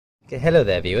Okay, hello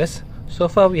there viewers. So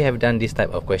far we have done this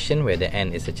type of question where the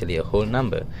n is actually a whole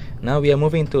number. Now we are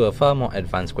moving to a far more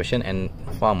advanced question and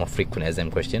far more frequent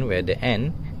exam question where the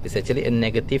n is actually a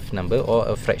negative number or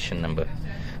a fraction number.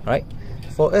 Alright,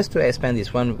 for us to expand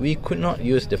this one, we could not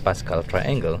use the Pascal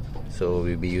triangle, so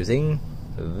we'll be using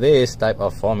this type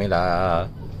of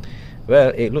formula.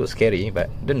 Well, it looks scary, but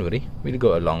don't worry, we'll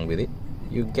go along with it.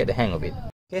 You get the hang of it.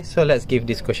 Okay, so let's give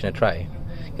this question a try.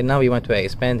 Okay, now we want to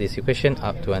expand this equation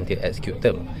up to until x cubed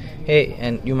term. Hey,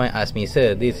 and you might ask me,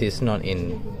 sir, this is not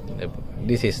in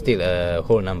this is still a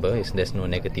whole number, there's no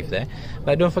negative there.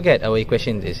 But don't forget, our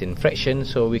equation is in fraction,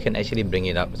 so we can actually bring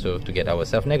it up so to get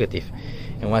ourselves negative.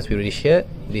 And once we reach here,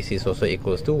 this is also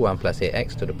equals to 1 plus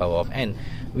ax to the power of n,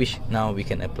 which now we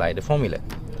can apply the formula.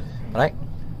 Alright,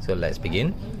 so let's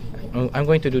begin. I'm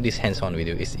going to do this hands-on with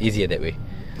you, it's easier that way.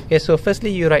 Okay, so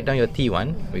firstly you write down your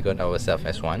t1, we got ourselves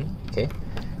as 1. Okay,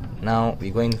 now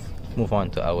we're going to move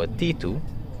on to our t2,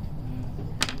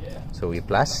 so we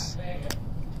plus.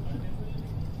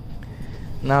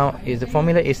 Now the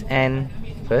formula is n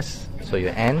first, so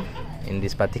your n in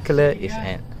this particular is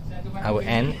n. Our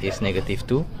n is negative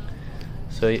 2,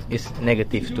 so it's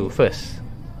negative 2 first.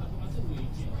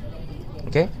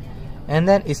 Okay, and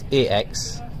then is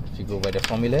ax. If you go by the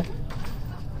formula,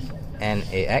 n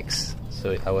ax,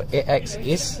 so our ax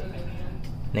is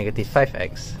negative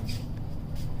 5x.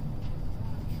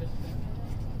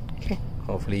 Okay,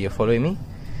 hopefully you're following me.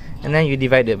 And then you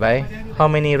divide it by how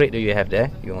many rate do you have there?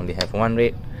 You only have one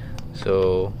rate,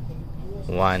 so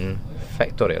 1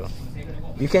 factorial.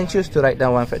 You can choose to write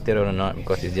down 1 factorial or not,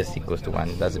 because it's just equals to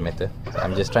 1, doesn't matter.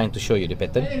 I'm just trying to show you the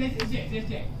pattern.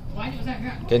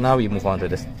 Okay, now we move on to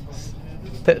the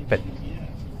third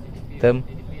term,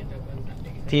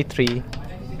 t3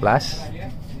 plus.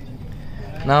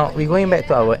 Now we're going back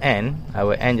to our n.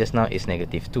 Our n just now is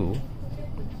negative 2.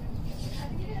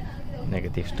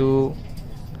 Negative 2.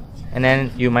 And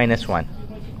then you minus 1.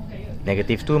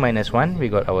 Negative 2 minus 1, we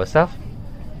got ourselves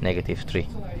negative 3.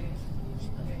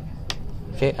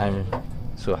 Okay,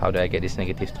 so how do I get this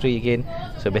negative 3 again?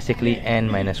 So basically n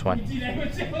minus 1.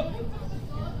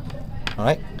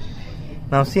 Alright.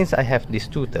 Now since I have these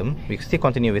two terms, we still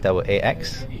continue with our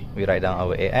ax. We write down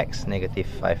our ax, negative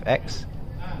 5x.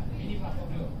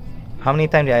 How many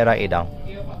times did I write it down?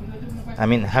 I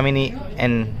mean, how many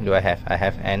n do I have? I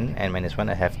have n minus 1,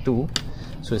 I have 2.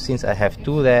 So since I have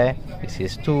 2 there, this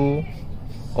is 2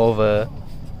 over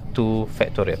 2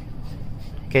 factorial.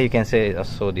 Okay, you can say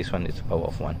also this one is the power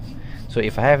of 1. So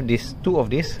if I have this 2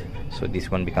 of this, so this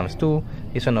one becomes 2,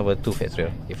 this one over 2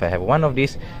 factorial. If I have 1 of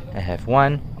this, I have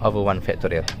 1 over 1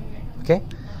 factorial. Okay,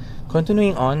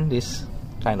 continuing on this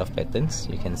kind of patterns,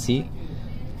 you can see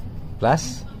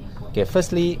plus. Okay,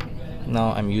 firstly,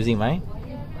 now I'm doing my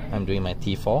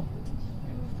t4.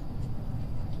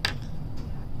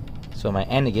 So my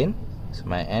n again, so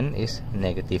my n is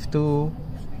negative 2,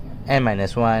 n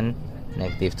minus 1,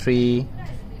 negative 3,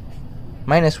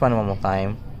 minus 1 one more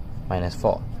time, minus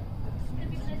 4.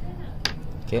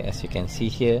 Okay, as you can see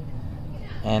here,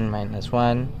 n minus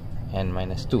 1, n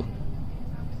minus 2.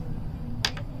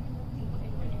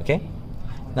 Okay,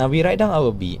 now we write down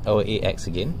our ax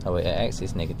again. Our ax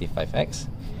is negative 5x.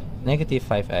 Negative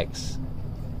 5x.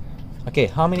 Okay,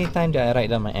 how many times did I write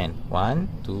down my n? 1,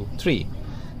 2, 3.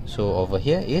 So over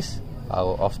here is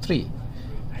power of 3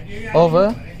 over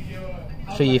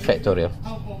 3 factorial.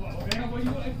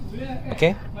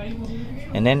 Okay,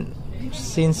 and then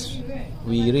since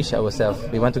we reach ourselves,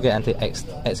 we want to get until x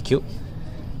cubed,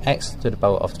 x to the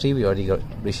power of 3, we already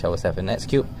reached ourselves in x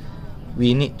cubed.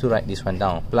 We need to write this one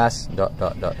down, plus dot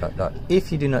dot dot dot dot.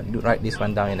 If you do not write this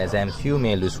one down in exams, you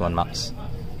may lose 1 marks.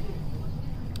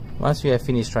 Once you have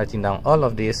finished writing down all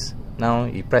of this, now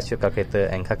you press your calculator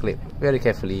and calculate very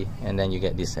carefully, and then you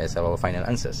get this as our final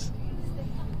answers.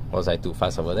 Was I too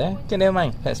fast over there? Okay, never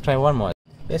mind. Let's try one more.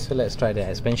 Okay, so let's try the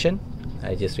expansion.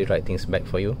 I just rewrite things back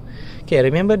for you. Okay,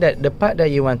 remember that the part that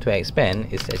you want to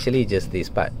expand is actually just this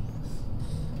part.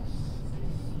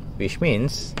 Which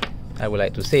means, I would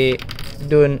like to say,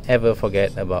 don't ever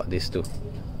forget about these two.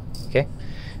 Okay?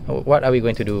 What are we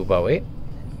going to do about it?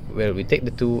 Well, we take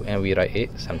the 2 and we write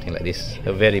it something like this,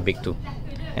 a very big 2.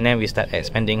 And then we start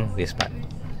expanding this part.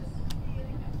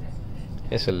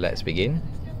 Okay, so let's begin.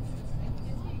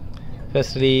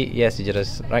 Firstly, yes, you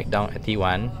just write down a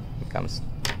t1 becomes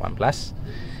 1 plus.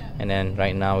 And then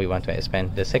right now we want to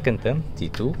expand the second term,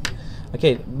 t2.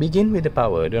 Okay, begin with the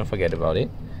power, don't forget about it.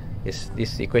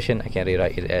 This equation I can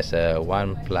rewrite it as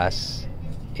 1 plus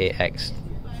ax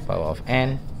power of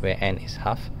n, where n is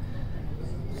half.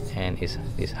 N is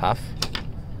half.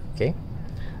 Okay,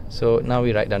 so now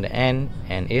we write down the n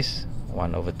is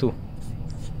 1 over 2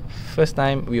 first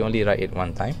time we only write it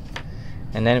one time,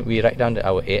 and then we write down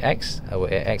our AX.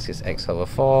 Our AX is x over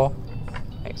 4.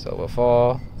 X over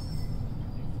 4.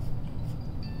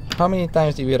 How many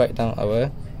times do we write down our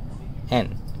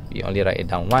n? We only write it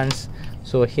down once,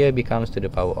 so here becomes to the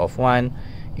power of 1.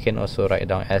 You can also write it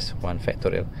down as 1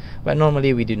 factorial, but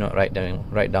normally we do not write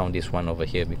down this one over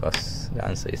here because the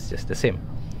answer is just the same.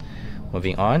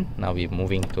 Moving on, now we're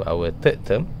moving to our third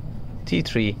term,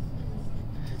 T3.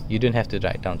 You don't have to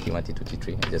write down T1, T2,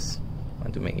 T3. I just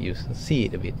want to make you see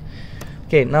it a bit.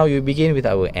 Okay, now you begin with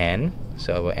our n.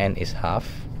 So our n is half,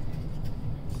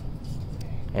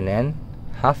 and then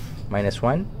half minus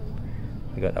 1,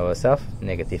 we got ourselves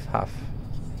negative half.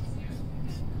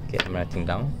 Okay, I'm writing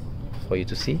down for you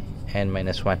to see, n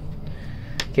minus 1.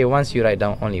 Okay, once you write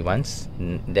down only once,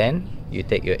 then you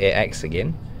take your AX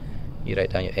again. You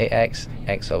write down your AX,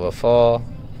 x over 4.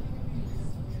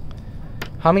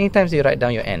 How many times do you write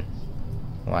down your n?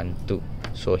 1, 2.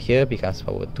 So here becomes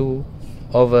power 2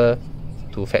 over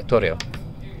 2 factorial.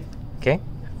 Okay.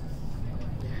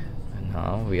 And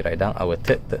now we write down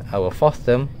our fourth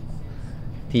term,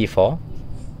 T4.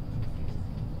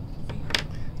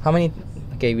 How many?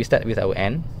 Okay, we start with our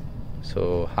n.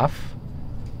 So half,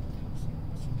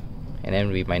 and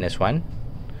then we minus 1,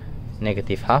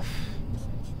 negative half.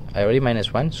 I already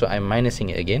minus 1, so I'm minusing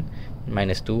it again.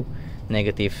 Minus 2,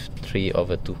 negative 3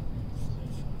 over 2.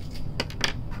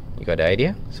 You got the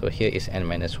idea? So here is n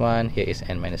minus 1, here is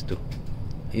n minus 2.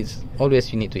 It's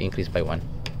always you need to increase by 1.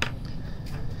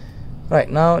 Right,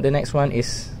 now the next one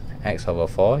is x over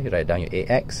 4. You write down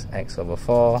your AX, x over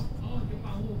 4.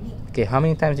 Okay, how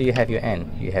many times do you have your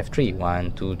n? You have 3.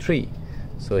 1, 2, 3.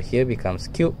 So here becomes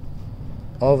cube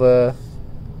over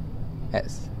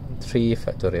s. 3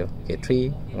 factorial. Okay, 3,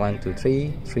 1, 2,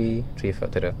 3, 3, 3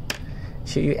 factorial.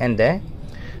 Should you end there?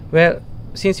 Well,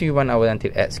 since we want our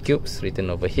until x cubes written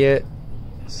over here,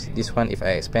 this one, if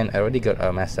I expand, I already got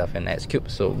myself an x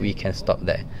cube, so we can stop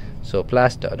there. So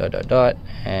plus dot dot dot dot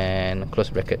and close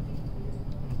bracket.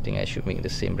 I think I should make the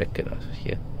same bracket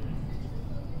here.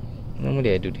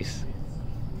 Normally I do this.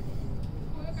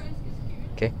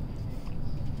 Okay.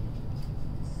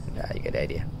 You get the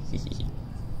idea.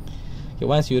 Okay,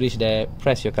 once you reach there,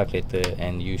 press your calculator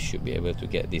and you should be able to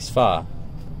get this far.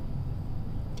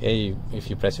 Okay, if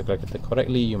you press your calculator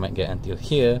correctly, you might get until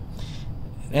here.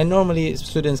 And normally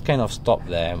students kind of stop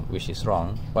there, which is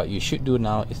wrong. What you should do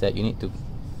now is that you need to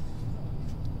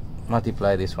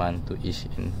multiply this one to each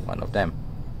in one of them.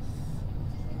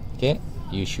 Okay,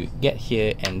 you should get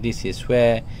here, and this is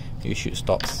where you should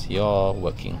stop your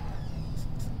working.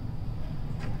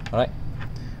 Alright,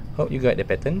 hope you got the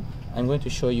pattern. I'm going to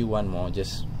show you one more,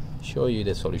 just show you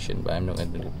the solution, but I'm not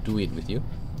going to do it with you.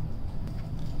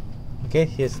 Okay,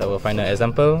 here's our final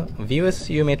example. Viewers,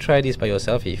 you may try this by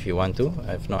yourself if you want to.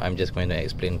 If not, I'm just going to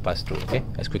explain pass through, okay,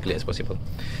 as quickly as possible.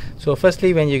 So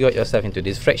firstly, when you got yourself into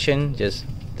this fraction, just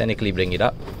technically bring it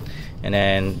up, and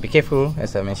then be careful,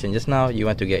 as I mentioned just now, you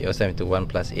want to get yourself into 1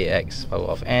 plus ax power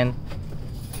of n.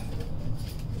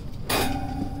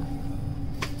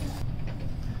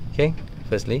 Okay,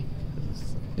 firstly,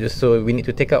 just so we need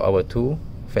to take out our 2,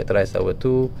 factorize our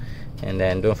 2, and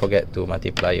then don't forget to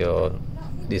multiply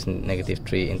this negative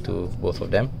 3 into both of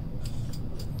them.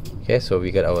 Okay, so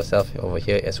we got ourselves over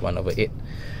here as 1 over 8.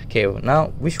 Okay, now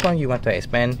which one you want to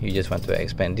expand? You just want to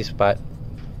expand this part,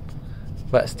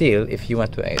 but still, if you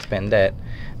want to expand that,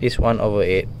 this 1 over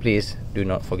 8, please do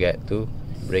not forget to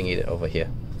bring it over here.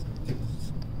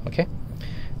 Okay,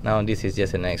 now this is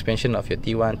just an expansion of your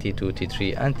T1, T2,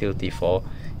 T3 until T4.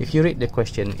 If you read the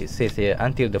question, it says here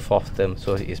until the 4th term,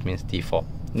 so it means T4,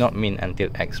 not mean until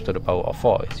x to the power of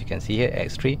 4. As you can see here,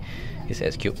 x3 is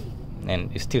x cubed,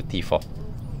 and it's still T4.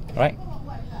 Right?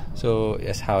 So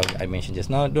that's how I mentioned just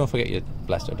now. Don't forget your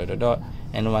plus dot dot dot dot,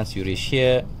 and once you reach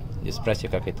here, just press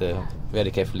your calculator very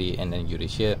carefully, and then you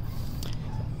reach here.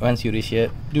 Once you reach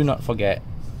here, do not forget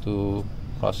to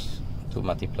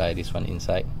multiply this one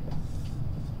inside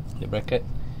the bracket,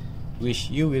 which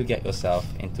you will get yourself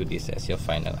into this as your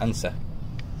final answer.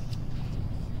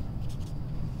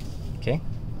 Okay,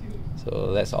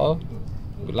 so that's all.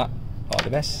 Good luck, all the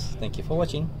best. Thank you for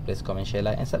watching. Please comment, share,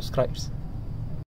 like and subscribe.